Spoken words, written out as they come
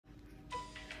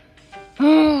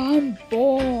I'm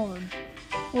bored.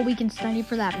 Well, we can study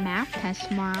for that math test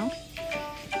tomorrow.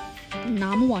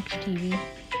 Nah, I'm gonna watch TV.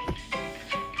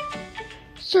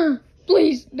 Sir,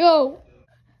 please, no.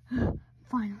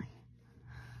 Finally,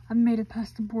 I've made it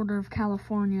past the border of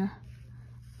California.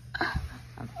 I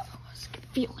can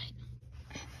feel it.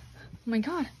 Oh my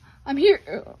God, I'm here.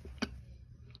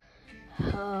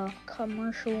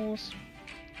 Commercials.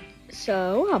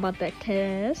 So, how about that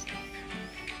test?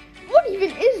 What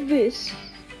even is this?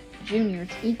 Junior,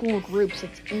 it's equal groups,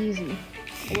 it's easy.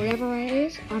 Whatever it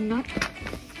is, I'm not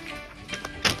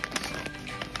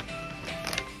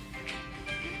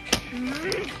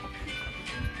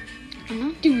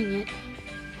doing it.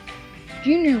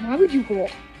 Junior, why would you go?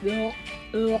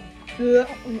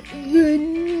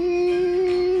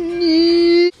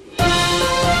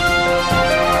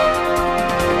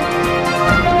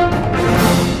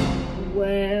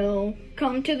 Well,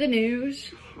 come to the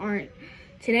news. Alright,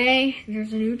 today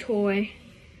there's a new toy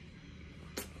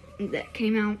that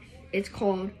came out. It's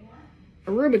called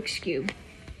a Rubik's Cube.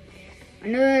 I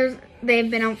know they've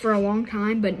been out for a long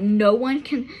time, but no one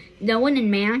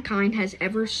in mankind has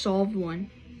ever solved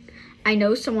one. I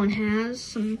know someone has,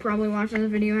 someone probably watching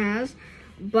this video has,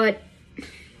 but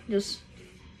just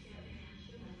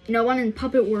no one in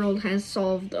Puppet World has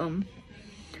solved them.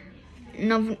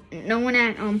 No one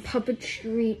at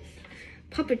Puppetry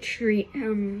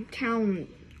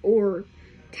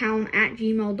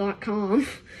town@gmail.com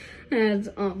has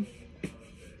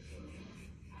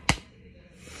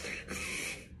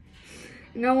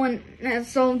no one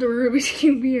has solved the Rubik's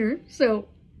Cube here, so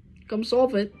come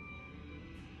solve it.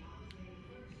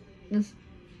 This.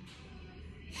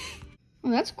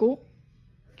 Oh, that's cool.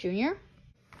 Junior?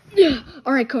 Yeah.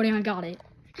 All right, Cody, I got it.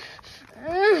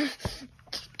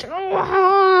 Too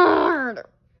hard.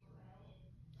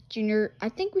 Junior, I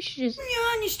think we should just.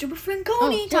 Yeah, your stupid friend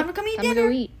Cody. Time to come eat dinner. To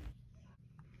go eat.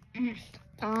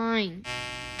 Fine.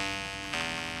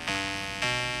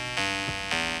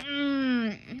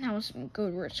 That was some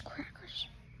good Ritz crackers.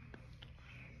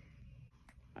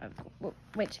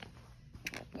 Wait.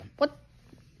 What?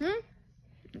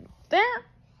 There?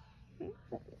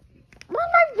 Where'd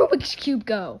my Rubik's Cube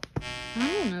go? I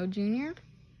don't know, Junior.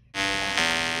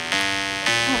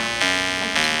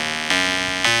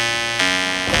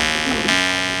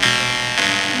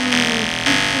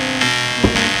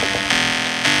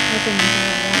 What's going on?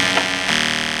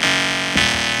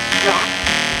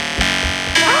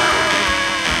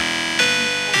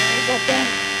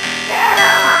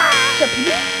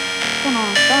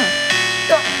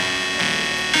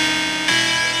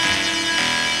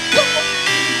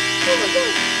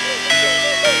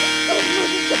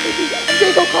 I'm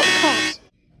gonna go call the cops.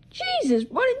 Jesus,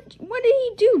 what did he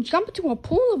do? Jump into a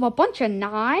pool of a bunch of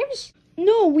knives?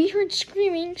 No, we heard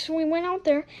screaming, so we went out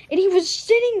there, and he was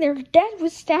sitting there dead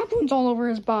with stab wounds all over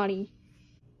his body.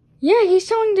 Yeah, he's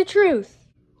telling the truth.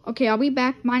 Okay, I'll be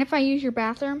back. Mind if I use your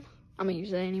bathroom? I'm gonna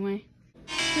use it anyway.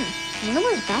 I wonder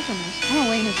where his bathroom is. I'm gonna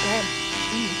lay in his bed.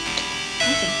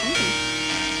 Nice and funky.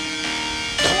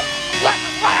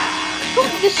 Go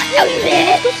to the street!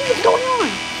 Let's go see what's going on!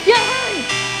 Yeah, hurry!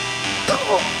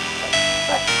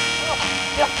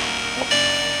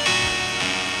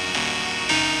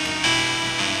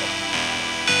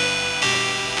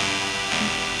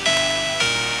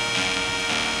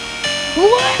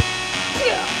 What?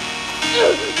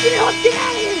 Get out of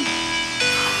here!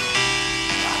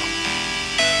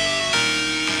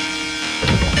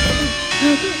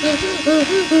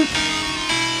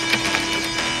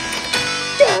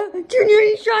 Junior,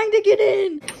 he's trying to get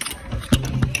in!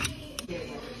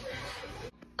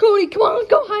 Cody, come on, let's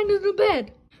go hide under the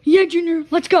bed. Yeah, Junior,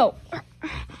 let's go. Oh,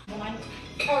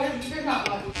 there's not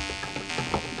one.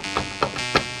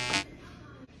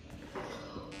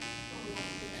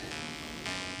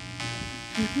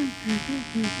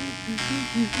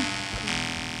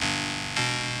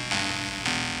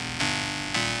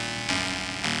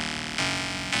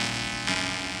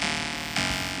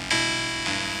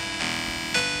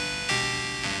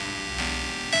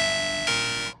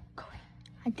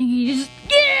 I think he just...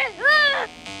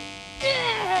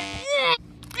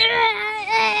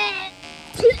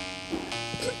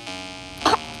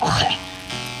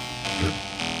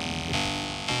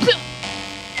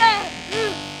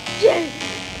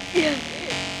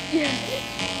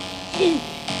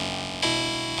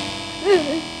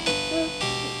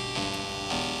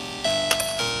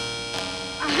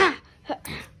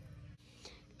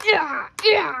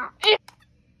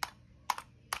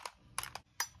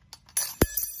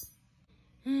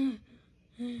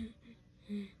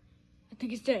 I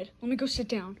think he's dead. Let me go sit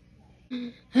down.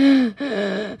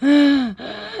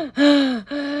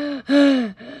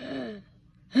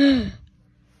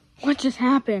 just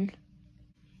happened?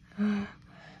 I'm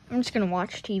just gonna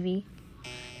watch TV.